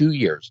up to 2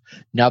 years.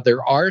 Now,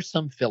 there are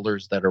some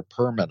fillers that are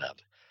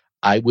permanent.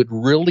 I would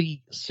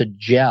really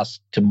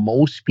suggest to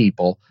most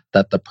people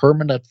that the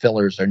permanent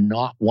fillers are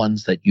not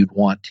ones that you'd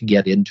want to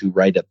get into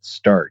right at the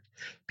start,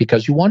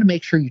 because you want to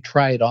make sure you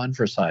try it on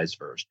for size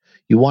first.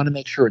 You want to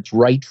make sure it's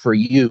right for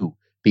you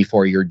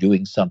before you're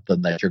doing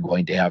something that you're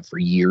going to have for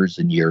years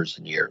and years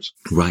and years.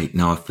 Right.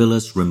 Now, are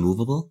fillers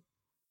removable?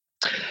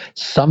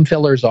 Some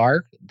fillers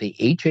are. The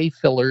HA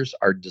fillers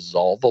are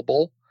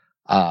dissolvable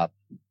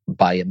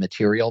by a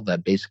material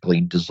that basically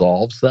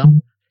dissolves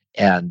them,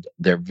 and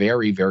they're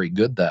very, very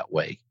good that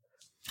way.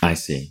 I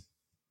see.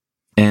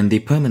 And the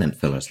permanent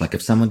fillers, like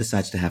if someone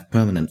decides to have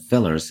permanent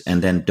fillers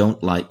and then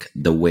don't like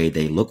the way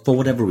they look for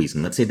whatever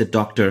reason, let's say the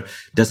doctor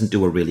doesn't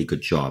do a really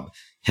good job,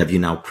 have you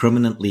now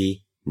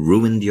permanently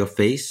ruined your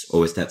face,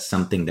 or is that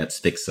something that's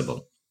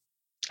fixable?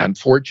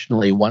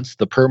 Unfortunately, once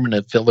the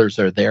permanent fillers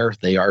are there,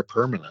 they are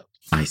permanent.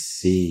 I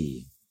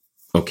see.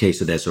 Okay,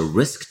 so there's a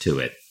risk to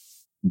it.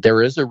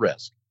 There is a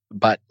risk.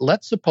 But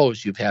let's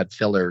suppose you've had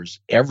fillers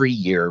every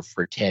year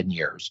for 10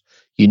 years.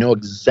 You know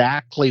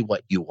exactly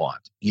what you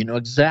want. You know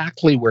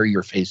exactly where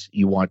you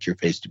want your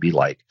face to be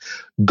like.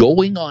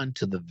 Going on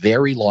to the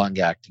very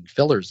long-acting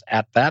fillers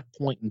at that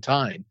point in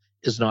time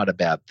is not a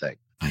bad thing.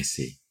 I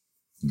see.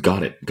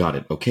 Got it.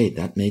 Okay,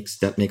 that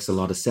makes a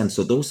lot of sense.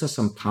 So those are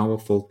some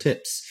powerful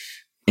tips.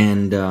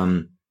 And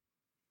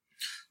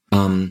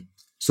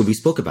so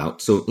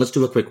let's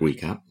do a quick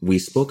recap. We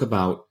spoke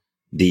about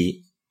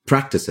the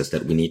practices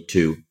that we need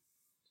to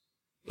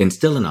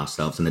instill in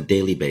ourselves on a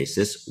daily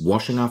basis: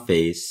 washing our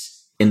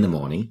face in the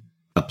morning,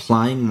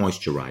 applying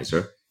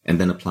moisturizer, and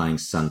then applying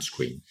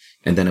sunscreen.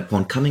 And then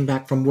upon coming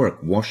back from work,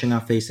 washing our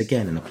face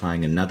again and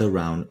applying another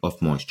round of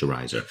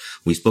moisturizer.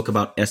 We spoke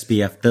about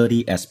SPF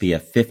 30,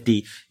 SPF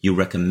 50. You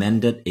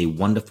recommended a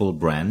wonderful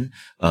brand,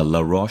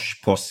 La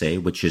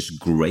Roche-Posay, which is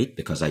great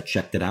because I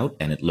checked it out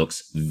and it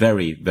looks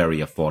very, very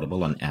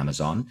affordable on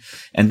Amazon.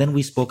 And then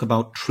we spoke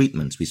about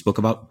treatments. We spoke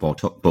about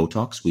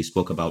Botox. We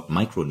spoke about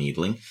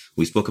microneedling.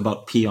 We spoke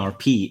about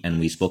PRP, and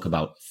we spoke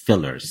about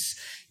fillers.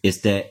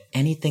 Is there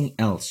anything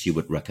else you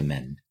would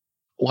recommend?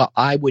 Well,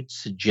 I would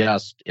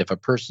suggest if a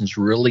person's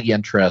really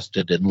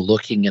interested in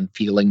looking and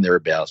feeling their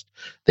best,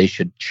 they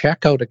should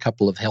check out a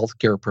couple of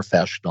healthcare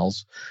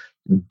professionals,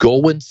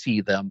 go and see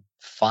them,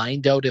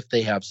 find out if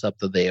they have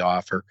something they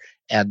offer,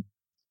 and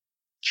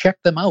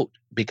check them out,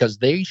 because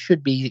they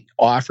should be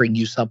offering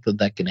you something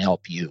that can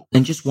help you.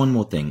 And just one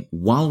more thing,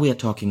 while we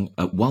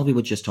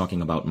were just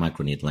talking about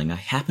microneedling, I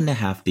happen to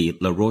have the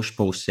La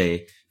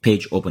Roche-Posay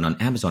page open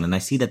on Amazon, and I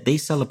see that they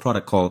sell a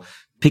product called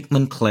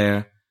Pigment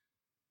Clair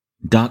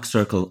Dark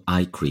Circle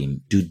Eye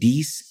Cream. Do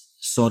these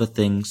sort of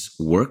things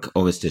work,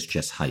 or is this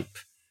just hype?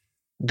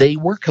 They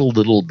work a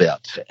little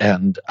bit,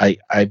 and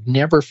I've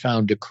never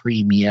found a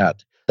cream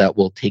yet that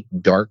will take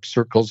dark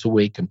circles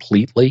away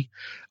completely.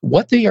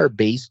 What they are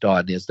based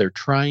on is they're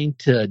trying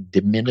to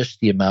diminish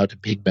the amount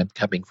of pigment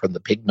coming from the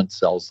pigment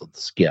cells of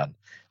the skin,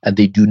 and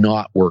they do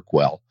not work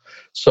well.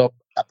 So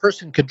a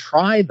person could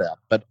try them,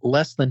 but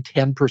less than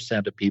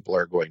 10% of people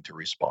are going to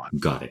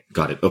respond. Got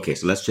it. Okay,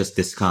 so let's just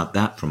discard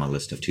that from our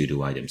list of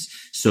to-do items.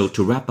 So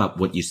to wrap up,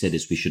 what you said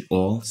is we should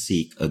all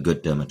seek a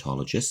good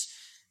dermatologist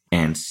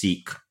and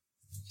seek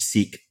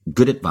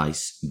good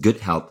advice, good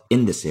help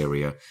in this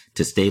area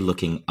to stay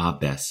looking our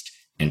best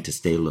and to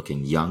stay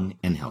looking young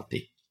and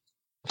healthy.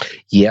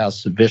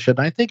 Yes, Vishen,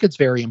 I think it's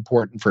very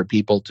important for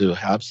people to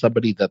have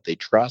somebody that they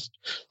trust,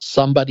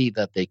 somebody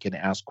that they can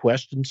ask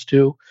questions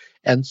to,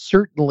 and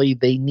certainly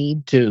they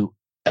need to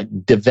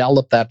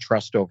develop that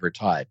trust over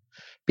time.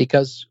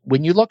 Because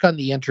when you look on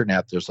the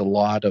internet, there's a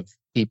lot of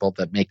people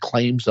that make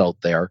claims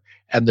out there,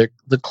 and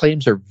the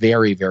claims are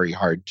very, very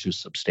hard to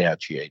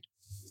substantiate.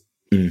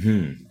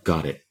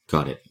 Got it.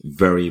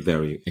 Very,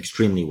 very,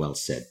 extremely well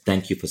said.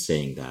 Thank you for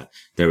saying that.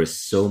 There is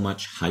so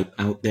much hype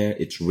out there.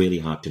 It's really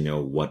hard to know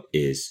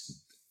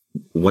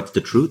what's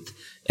the truth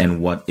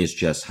and what is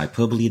just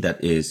hyperbole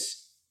that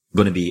is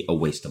going to be a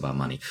waste of our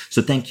money.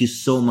 So thank you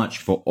so much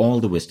for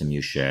all the wisdom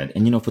you shared.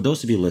 And, for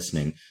those of you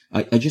listening,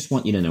 I just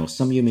want you to know,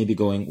 some of you may be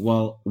going,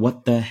 well,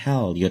 what the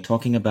hell? You're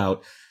talking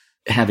about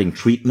having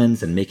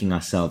treatments and making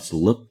ourselves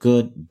look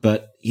good.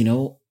 But,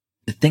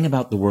 the thing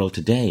about the world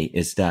today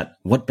is that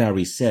what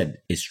Barry said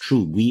is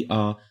true. We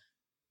are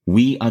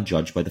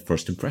judged by the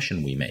first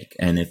impression we make.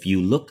 And if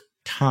you look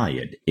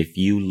tired, if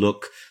you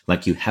look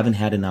like you haven't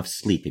had enough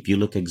sleep, if you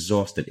look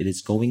exhausted, it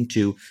is going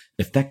to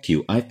affect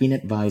you. I've been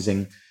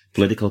advising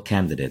political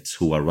candidates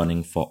who are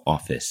running for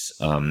office.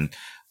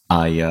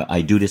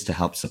 I do this to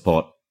help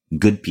support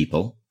good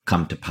people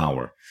come to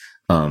power.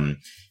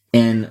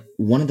 And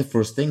one of the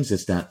first things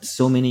is that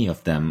so many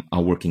of them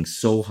are working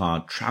so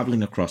hard,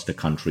 traveling across the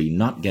country,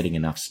 not getting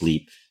enough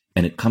sleep,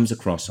 and it comes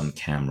across on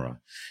camera.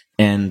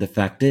 And the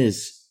fact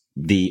is,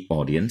 the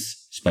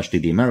audience, especially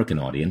the American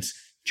audience,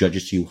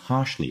 judges you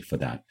harshly for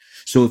that.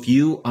 So if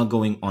you are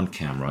going on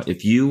camera,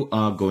 if you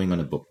are going on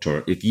a book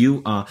tour, if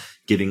you are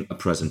giving a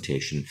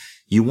presentation,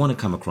 you want to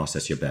come across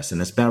as your best.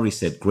 And as Barry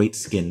said, great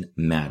skin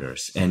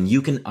matters. And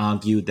you can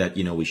argue that,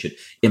 we should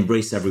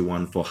embrace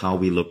everyone for how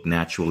we look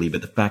naturally.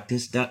 But the fact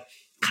is that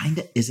kind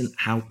of isn't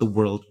how the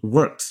world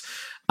works.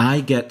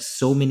 I get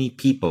so many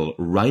people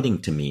writing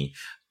to me,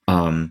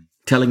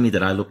 telling me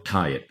that I look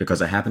tired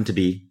because I happen to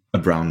be a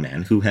brown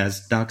man who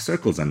has dark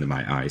circles under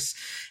my eyes.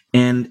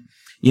 And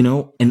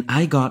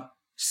I got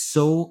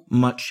so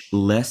much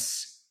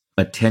less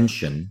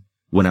attention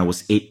when I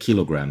was 8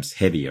 kilograms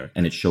heavier,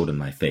 and it showed in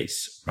my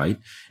face, right?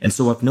 And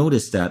so I've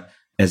noticed that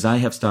as I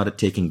have started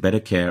taking better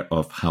care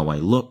of how I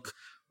look,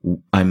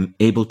 I'm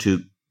able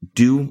to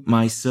do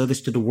my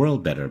service to the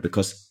world better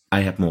because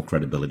I have more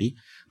credibility.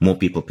 More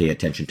people pay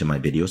attention to my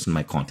videos and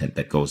my content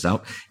that goes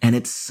out. And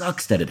it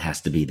sucks that it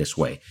has to be this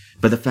way.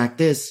 But the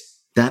fact is,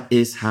 that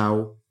is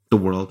how the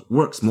world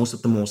works. Most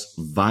of the most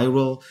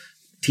viral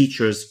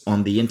teachers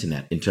on the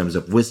internet in terms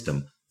of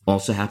wisdom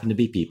also happen to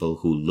be people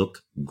who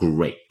look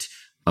great,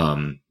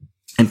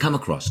 and come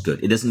across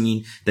good. It doesn't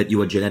mean that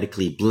you are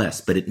genetically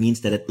blessed, but it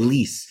means that at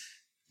least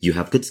you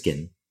have good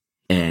skin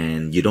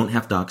and you don't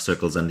have dark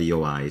circles under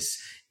your eyes,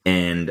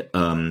 and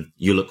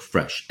you look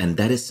fresh. And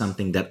that is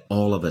something that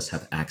all of us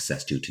have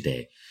access to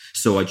today.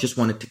 So I just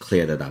wanted to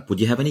clear that up. Would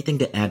you have anything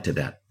to add to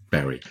that,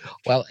 Barry?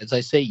 Well, as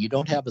I say, you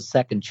don't have a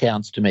second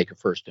chance to make a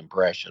first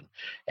impression.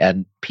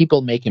 And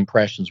people make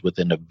impressions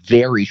within a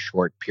very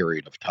short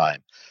period of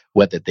time,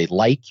 whether they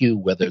like you,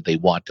 whether they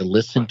want to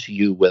listen to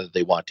you, whether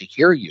they want to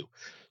hear you.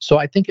 So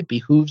I think it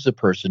behooves a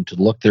person to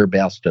look their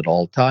best at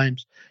all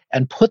times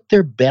and put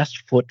their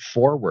best foot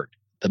forward.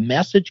 The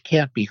message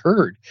can't be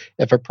heard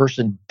if a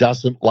person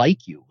doesn't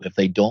like you, if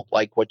they don't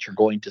like what you're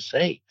going to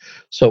say.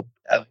 So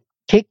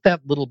take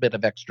that little bit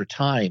of extra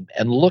time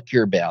and look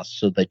your best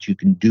so that you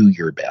can do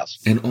your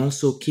best. And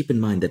also keep in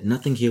mind that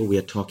nothing here we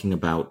are talking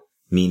about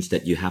means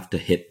that you have to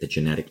hit the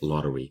genetic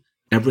lottery.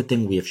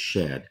 Everything we have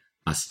shared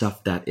are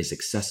stuff that is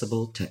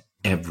accessible to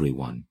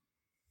everyone.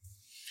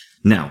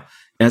 Now,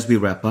 as we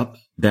wrap up,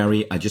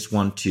 Barry, I just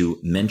want to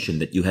mention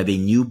that you have a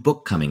new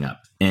book coming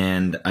up,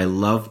 and I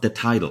love the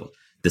title,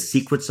 The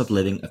Secrets of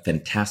Living a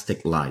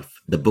Fantastic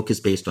Life. The book is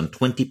based on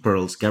 20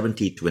 pearls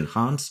guaranteed to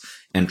enhance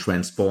and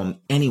transform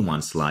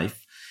anyone's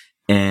life.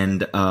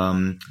 And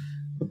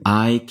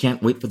I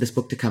can't wait for this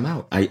book to come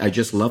out. I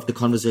just love the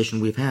conversation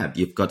we've had.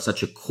 You've got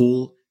such a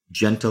cool,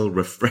 gentle,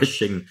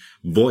 refreshing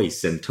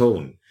voice and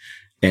tone.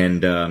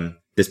 And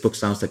this book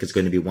sounds like it's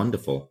going to be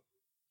wonderful.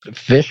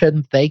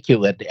 Vishen, thank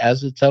you. And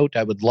as it's out,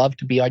 I would love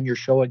to be on your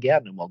show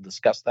again, and we'll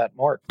discuss that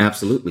more.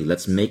 Absolutely.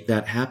 Let's make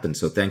that happen.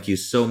 So thank you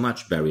so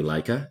much, Barry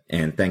Lycka,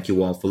 and thank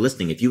you all for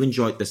listening. If you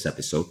enjoyed this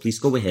episode, please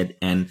go ahead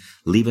and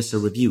leave us a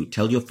review.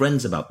 Tell your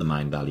friends about the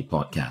Mind Valley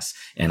podcast,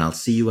 and I'll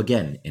see you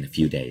again in a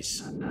few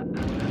days.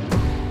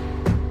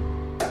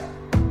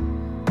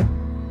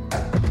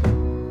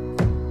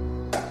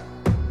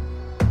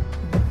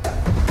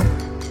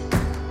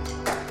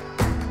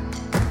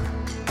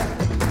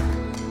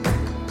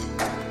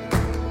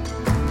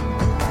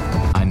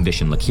 I'm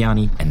Vishen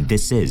Lakhiani, and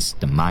this is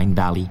the Mind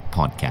Valley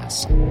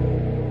Podcast.